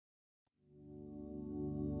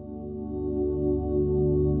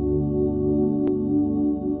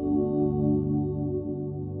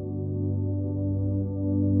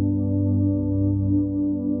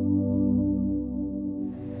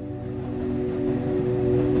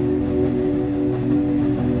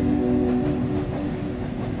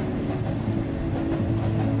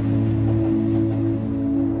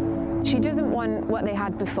what they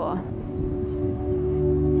had before.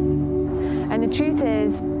 And the truth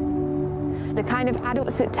is, the kind of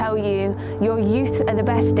adults that tell you your youth are the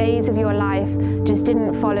best days of your life just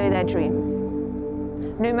didn't follow their dreams,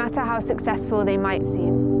 no matter how successful they might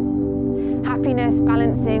seem. Happiness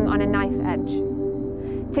balancing on a knife edge,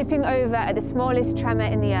 tipping over at the smallest tremor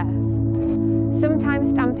in the earth, sometimes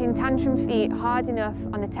stamping tantrum feet hard enough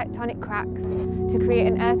on the tectonic cracks to create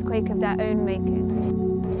an earthquake of their own making,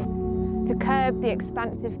 to curb the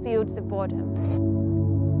expansive fields of boredom,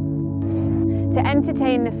 to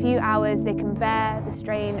entertain the few hours they can bear the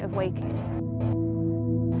strain of waking.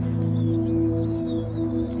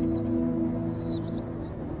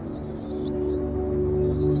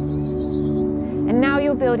 And now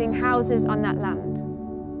you're building houses on that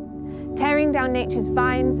land, tearing down nature's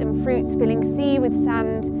vines and fruits, filling sea with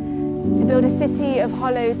sand, to build a city of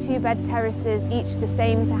hollow two-bed terraces, each the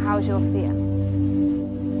same to house your fear.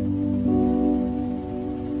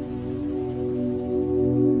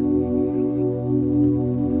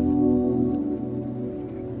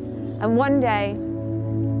 And one day,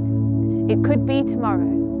 it could be tomorrow,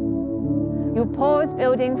 you'll pause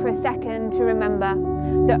building for a second to remember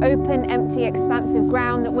the open, empty, expansive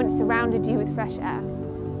ground that once surrounded you with fresh air.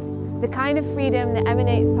 The kind of freedom that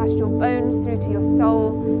emanates past your bones through to your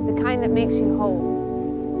soul, the kind that makes you whole.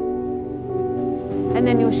 And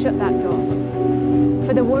then you'll shut that door,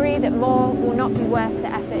 for the worry that more will not be worth the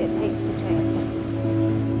effort it takes to change.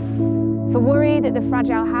 For worry that the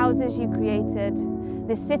fragile houses you created,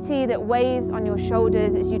 the city that weighs on your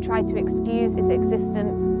shoulders as you try to excuse its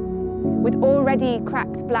existence, with already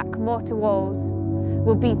cracked black mortar walls,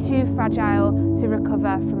 will be too fragile to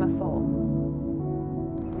recover from a fall.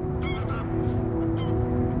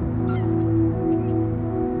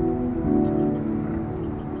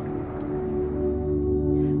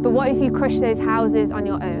 But what if you crush those houses on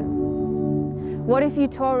your own? What if you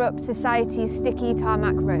tore up society's sticky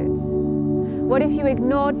tarmac roads? What if you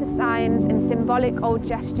ignored the signs and symbolic old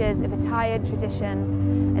gestures of a tired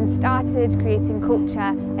tradition and started creating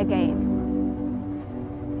culture again?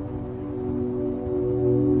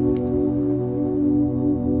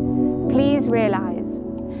 Please realise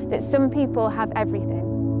that some people have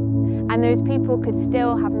everything, and those people could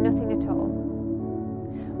still have nothing at all.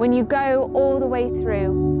 When you go all the way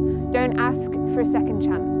through, don't ask for a second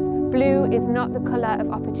chance. Blue is not the colour of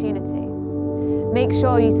opportunity. Make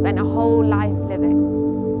sure you spend a whole life living.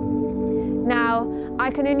 Now,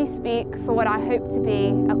 I can only speak for what I hope to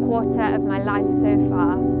be a quarter of my life so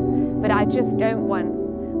far, but I just don't want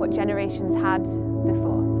what generations had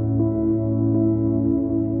before.